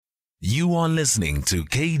You are listening to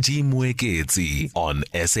KG Mwekezi on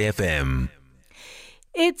SFM.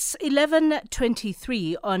 It's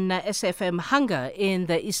 11:23 on SFM. Hunger in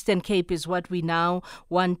the Eastern Cape is what we now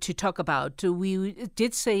want to talk about. We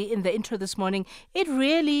did say in the intro this morning, it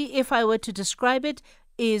really, if I were to describe it,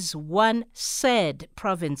 is one sad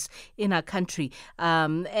province in our country,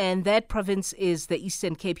 and that province is the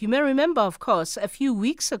Eastern Cape. You may remember, of course, a few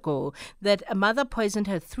weeks ago that a mother poisoned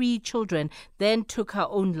her 3 children, then took her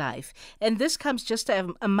own life. And this comes just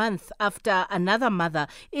a month after another mother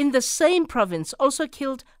in the same province also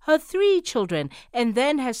killed her 3 children and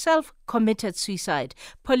then herself committed suicide.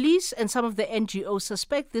 Police and some of the NGOs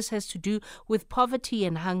suspect this has to do with poverty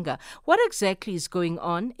and hunger. What exactly is going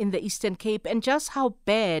on in the Eastern Cape, and just how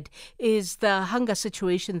bad is the hunger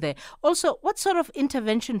situation there? Also, what sort of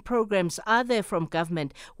intervention programs are there from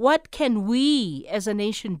government? What can we as a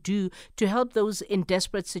nation do to help those in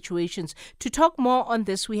desperate situations? To talk more on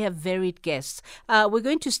this, we have varied guests. We're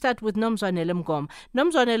going to start with Nomzwanele Mngoma.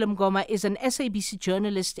 Nomzwanele Mngoma is an SABC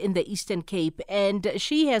journalist in the Eastern Cape, and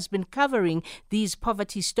she has been covering these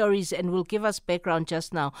poverty stories and will give us background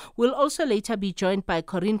just now. We'll also later be joined by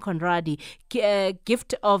Corene Conradie,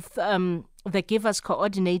 gift of the Givers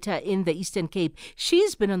coordinator in the Eastern Cape.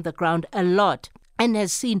 She's been on the ground a lot and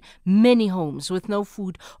has seen many homes with no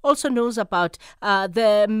food. Also knows about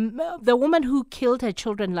the woman who killed her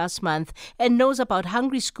children last month, and knows about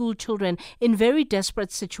hungry school children in very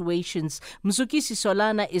desperate situations. Muziki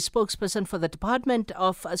Solana is spokesperson for the Department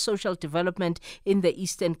of Social Development in the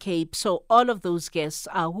Eastern Cape. So all of those guests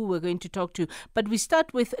are who we're going to talk to. But we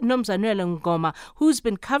start with Nomzwanele Mngoma, who's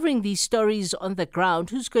been covering these stories on the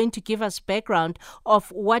ground, who's going to give us background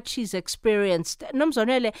of what she's experienced.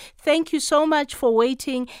 Nomzwanele, thank you so much for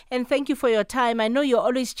waiting, and thank you for your time. I know you're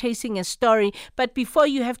always chasing a story, but before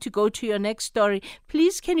you have to go to your next story,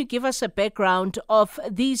 please can you give us a background of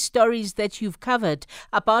these stories that you've covered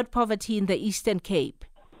about poverty in the Eastern Cape?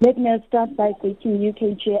 Let me start by greeting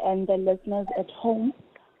UKG and the listeners at home.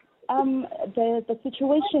 The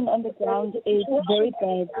situation on the ground is very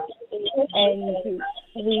bad, and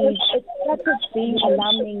it started being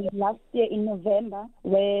alarming last year in November,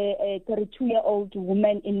 where a 32-year-old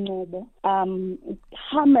woman in Nobo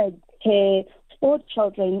hammered her 4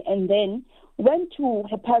 children and then went to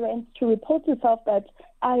her parents to report herself that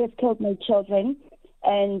I have killed my children.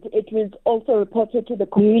 And it was also reported to the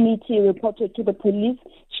community, reported to the police.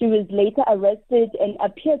 She was later arrested and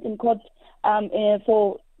appeared in court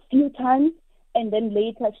for few times, and then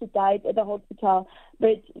later she died at the hospital.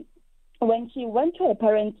 But when she went to her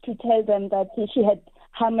parents to tell them that she had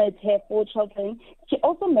hammered her 4 children, she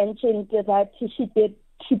also mentioned that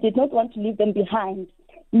she did not want to leave them behind,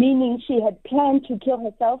 meaning she had planned to kill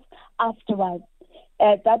herself afterwards.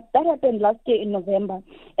 That happened last year in November.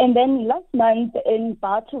 And then last month in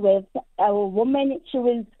Barterworth, a woman, she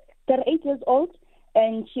was 38 years old,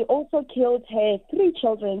 and she also killed her 3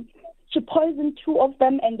 children. She poisoned 2 of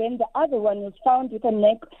them, and then the other one was found with a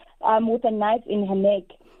knife in her neck.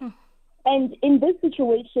 And in these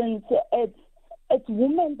situations, it's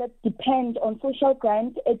women that depend on social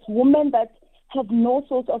grants. It's women that have no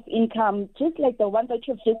source of income, just like the one that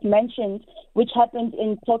you've just mentioned, which happened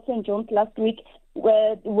in Port St. John's last week,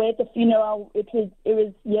 where the funeral, it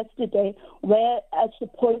was yesterday, where she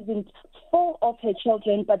poisoned 4 of her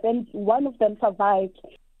children, but then one of them survived.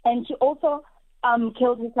 And she also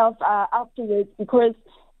killed herself afterwards because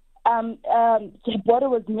her body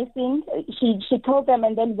was missing. She killed them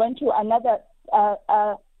and then went to another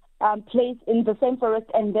place in the same forest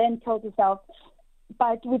and then killed herself.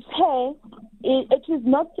 But with her, it was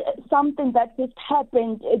not something that just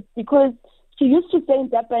happened. It's because she used to stay in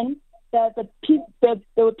Durban. There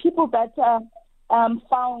were people that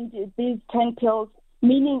found these 10 pills,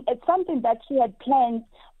 meaning it's something that she had planned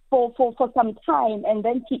for some time, and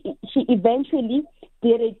then she eventually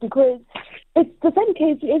did it, because it's the same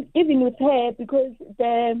case even with her, because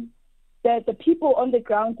the people on the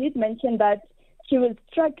ground did mention that she was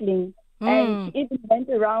struggling, and she even went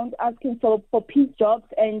around asking for peace jobs,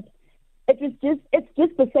 and it's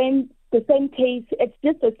just the same case. It's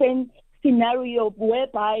just the same scenario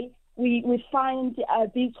whereby we find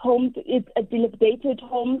these homes, it's dilapidated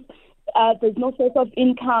homes, there's no source of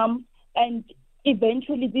income, and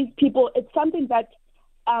eventually these people, it's something that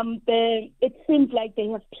it seems like they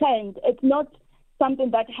have planned. It's not something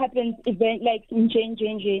that happens like in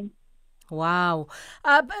Jane. Wow.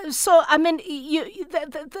 So, I mean,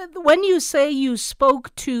 when you say you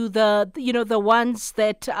spoke to the ones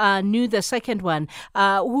that knew the second one,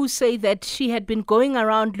 who say that she had been going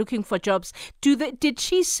around looking for jobs, did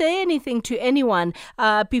she say anything to anyone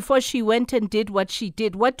before she went and did what she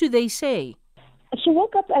did? What do they say? She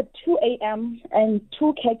woke up at 2 a.m. and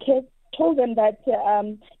two kids told them that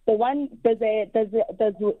the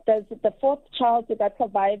fourth child that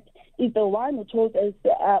survived is the one who told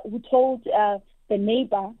the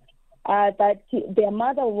neighbor that their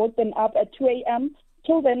mother woke them up at 2 a.m.,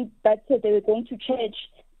 told them that they were going to church,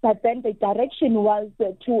 but then the direction was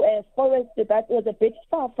to a forest that was a bit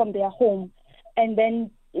far from their home. And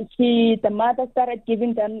then the mother started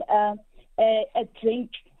giving them a drink,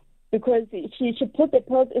 because she put the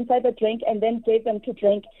pills inside the drink and then gave them to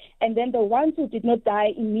drink. And then the ones who did not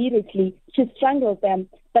die immediately, she strangled them.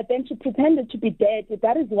 But then she pretended to be dead.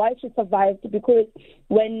 That is why she survived, because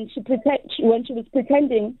when she was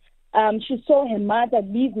pretending, she saw her mother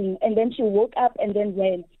leaving, and then she woke up and then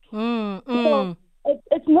ran. So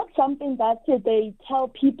it's not something that they tell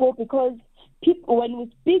people, because people, when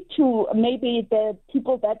we speak to maybe the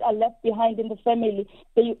people that are left behind in the family,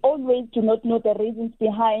 they always do not know the reasons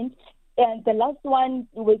behind. And the last one,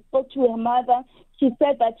 we spoke to her mother. She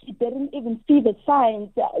said that she didn't even see the signs.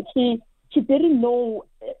 She didn't know,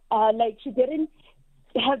 she didn't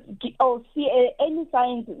have or see any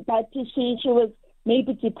signs that she was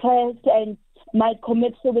maybe depressed and might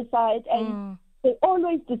commit suicide. And they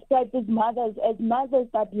always describe these mothers as mothers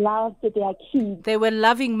that loved their kids. They were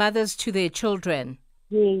loving mothers to their children.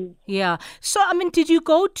 Yes. Yeah. So, did you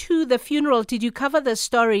go to the funeral? Did you cover the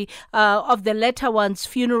story of the latter one's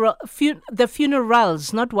funeral, the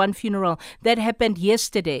funerals, not one funeral, that happened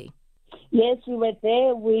yesterday? Yes, we were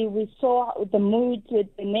there. We saw the mood with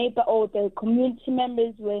the neighbor or the community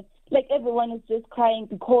members. Everyone is just crying,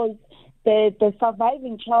 because the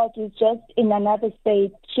surviving child was just in another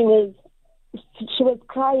state. She was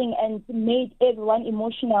crying and made everyone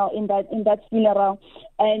emotional in that funeral.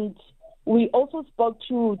 And we also spoke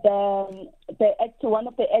to one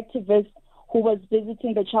of the activists who was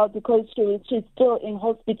visiting the child, because she's still in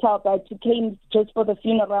hospital, but she came just for the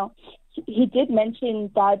funeral. He did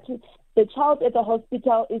mention that the child at the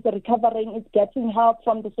hospital is recovering, is getting help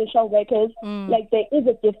from the social workers. There is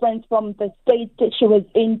a difference from the state that she was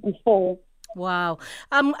in before. Wow.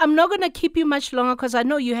 I'm not going to keep you much longer, because I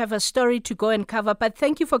know you have a story to go and cover, but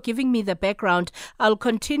thank you for giving me the background. I'll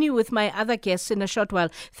continue with my other guests in a short while.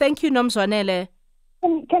 Thank you, Nomzwanele.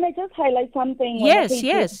 Can I just highlight something? Yes.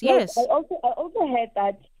 I also heard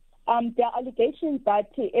that there are allegations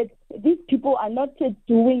that these people are not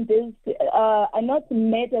doing this, are not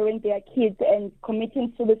murdering their kids and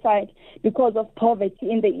committing suicide because of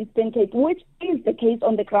poverty in the Eastern Cape, which is the case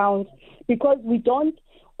on the ground, because we don't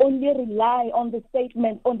only rely on the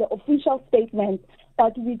statement, on the official statement,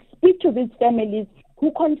 but we speak to these families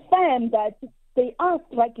who confirm that they are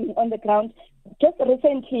struggling on the ground. Just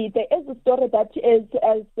recently, there is a story that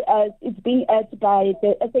is being aired by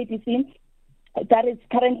the SABC that is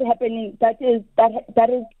currently happening. That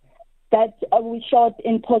we shot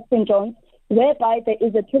in Port St. John's, whereby there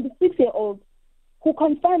is a 26-year-old who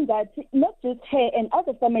confirmed that not just her and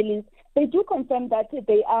other families, they do confirm that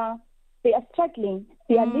they are struggling.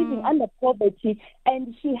 They are living under poverty,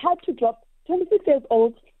 and she had to drop. 26 years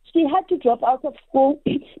old. She had to drop out of school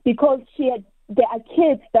because there are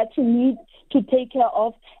kids that she needs to take care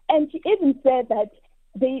of, and she even said that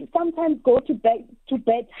they sometimes go to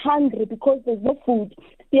bed hungry because there's no food.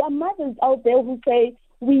 There are mothers out there who say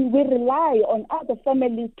we rely on other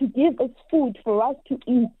families to give us food for us to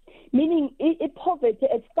eat. Meaning, poverty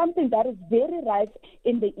is something that is very rife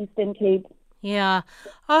in the Eastern Cape. Yeah.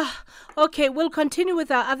 Okay, we'll continue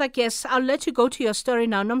with our other guests. I'll let you go to your story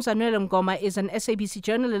now. Nomzwanele Mngoma is an SABC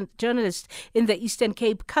journalist in the Eastern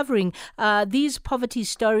Cape, covering these poverty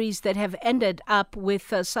stories that have ended up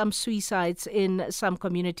with some suicides in some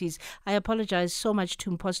communities. I apologize so much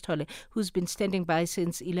to Mpostole, who's been standing by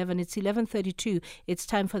since 11. It's 11:32. It's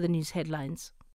time for the news headlines.